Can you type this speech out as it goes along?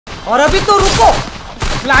और अभी तो रुको,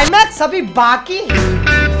 क्लाइमैक्स अभी बाकी है।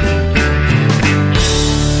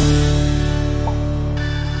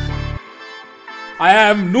 I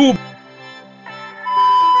am noob.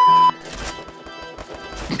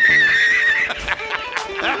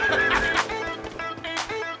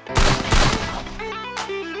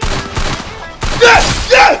 Yes!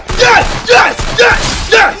 Yes! Yes! Yes! Yes!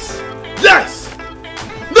 Yes! Yes!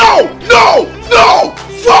 No! No! No!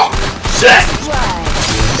 Fuck! Shit!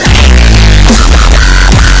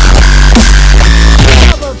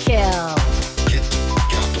 Double kill. Get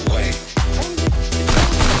out the way.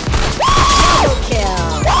 Double kill.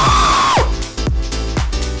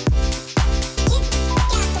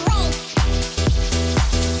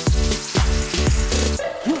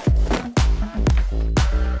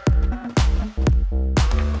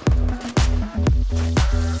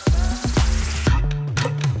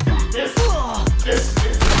 This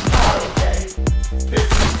is not okay. This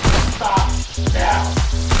needs to stop now.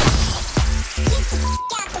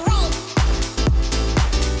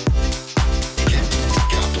 Get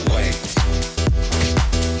out the way.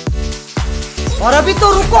 और अभी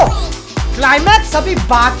तो रुको, climax अभी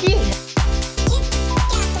बाकी है।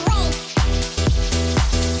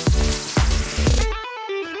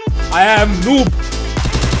 I am noob.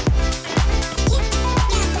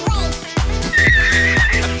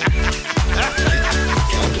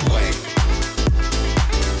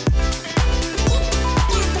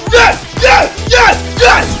 Yes! Yes! Yes!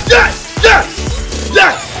 Yes! Yes! Yes!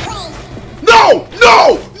 Yes! No! No!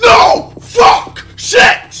 No! Fuck!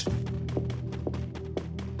 Shit!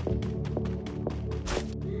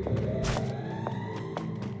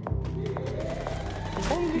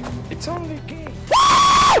 It's only game.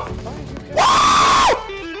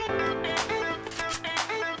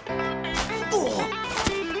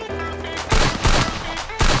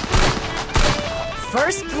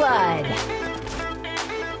 First blood.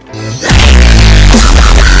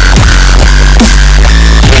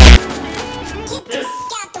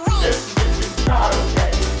 This is not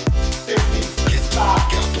okay. This needs to stop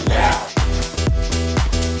now.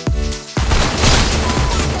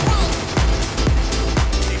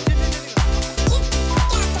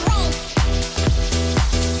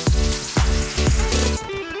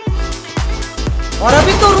 और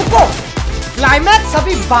अभी तो रुको, क्लाइमैक्स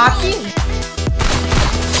अभी बाकी है।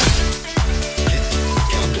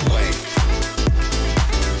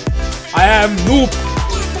 I am noob.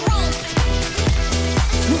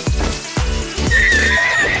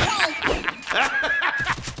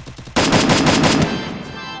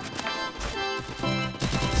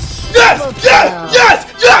 Yes! Yes! Yes!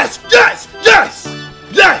 Yes! Yes! Yes!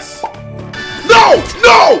 Yes! No!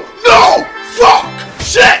 No! No! Fuck!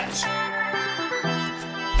 Shit!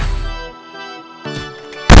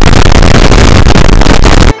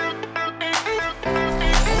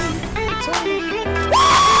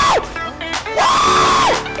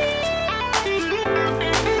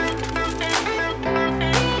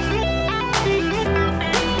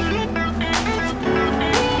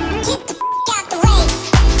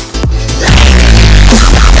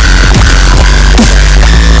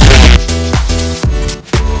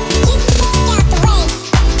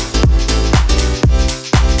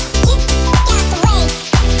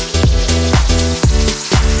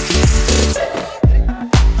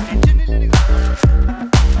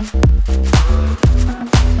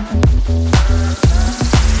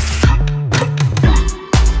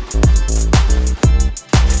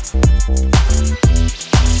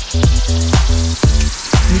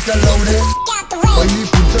 निकल लौड़े पहली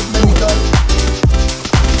फुर्सत में निकल।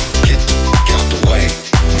 Get out the way.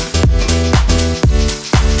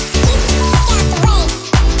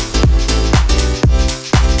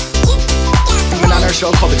 On our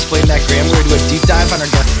show called Explain That Gram, we're gonna do a deep dive on our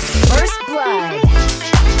guest. First blood.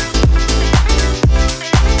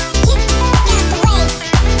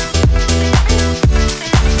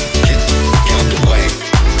 Get out the way.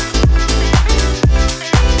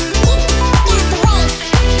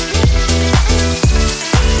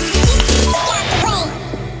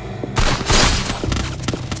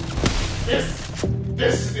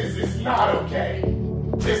 This is not okay.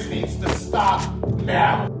 This needs to stop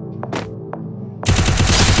now.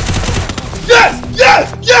 Yes!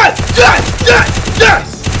 Yes! Yes! Yes! Yes! Yes!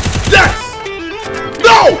 Yes!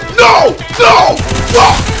 No! No! No!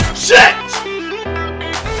 Fuck! Shit!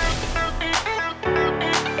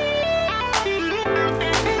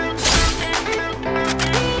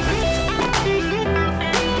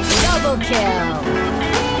 Double kill.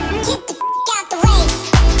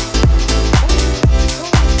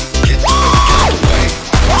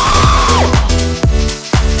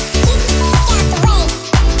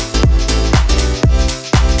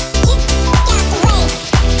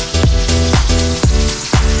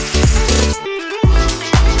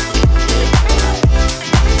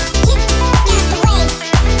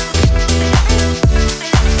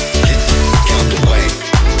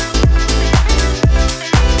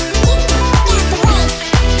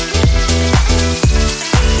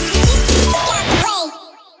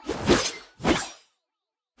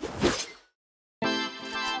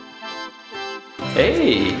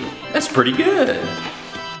 Hey, that's pretty good.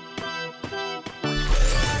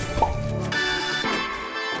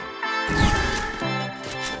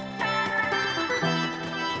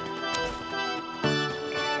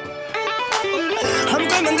 हम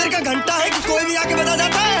कोई मंदिर का घंटा है कि कोई भी आके बजा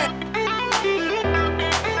जाता है।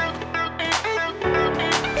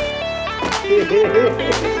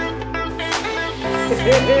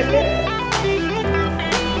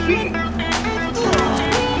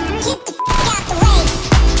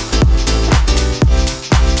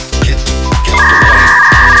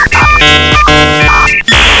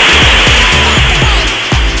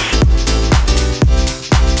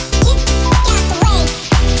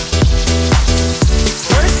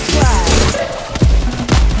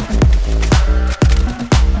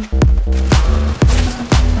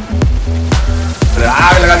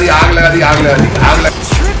 आग लगा दी, आग लगा दी, आग लगा दी, आग लगा दी।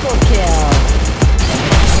 Triple kill.